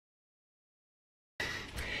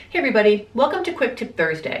Hey everybody, welcome to Quick Tip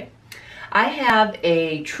Thursday. I have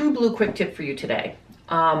a true blue quick tip for you today.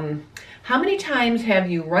 How many times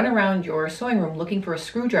have you run around your sewing room looking for a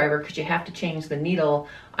screwdriver because you have to change the needle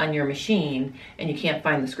on your machine and you can't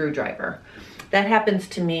find the screwdriver? That happens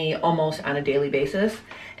to me almost on a daily basis.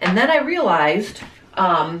 And then I realized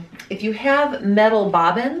if you have metal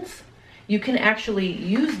bobbins, you can actually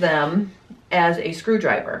use them as a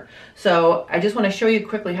screwdriver. So I just want to show you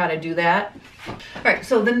quickly how to do that. All right,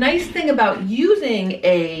 so the nice thing about using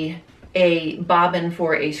a bobbin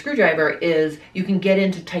for a screwdriver is you can get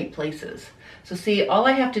into tight places. So see, all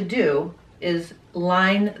I have to do is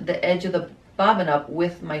line the edge of the bobbin up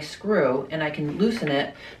with my screw and I can loosen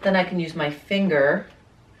it. Then I can use my finger,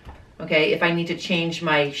 okay, if I need to change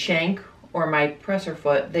my shank or my presser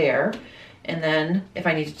foot there. And then if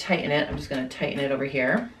I need to tighten it, I'm just going to tighten it over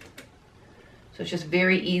here. So it's just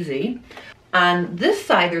very easy. On this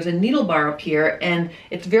side, there's a needle bar up here, and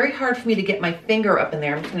it's very hard for me to get my finger up in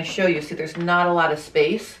there. I'm just going to show you. See, there's not a lot of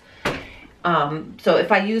space. So if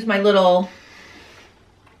I use my little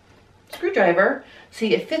screwdriver,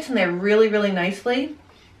 see, it fits in there really, really nicely,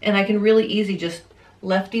 and I can really easy just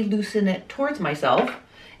lefty loosen it towards myself,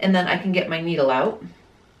 and then I can get my needle out,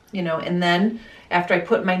 you know, and then after I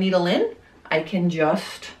put my needle in, I can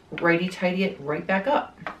just righty-tighty it right back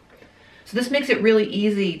up. So this makes it really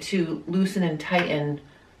easy to loosen and tighten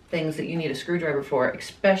things that you need a screwdriver for,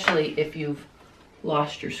 especially if you've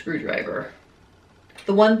lost your screwdriver.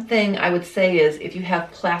 The one thing I would say is if you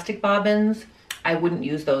have plastic bobbins, I wouldn't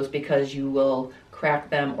use those because you will crack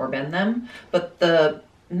them or bend them, but the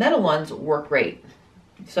metal ones work great.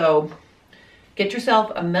 So get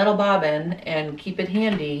yourself a metal bobbin and keep it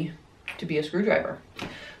handy to be a screwdriver.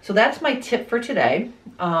 So that's my tip for today.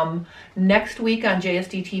 Next week on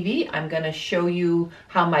JSD TV, I'm going to show you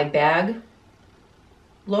how my bag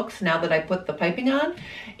looks now that I put the piping on.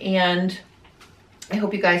 And I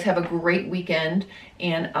hope you guys have a great weekend,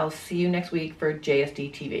 and I'll see you next week for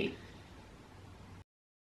JSD TV.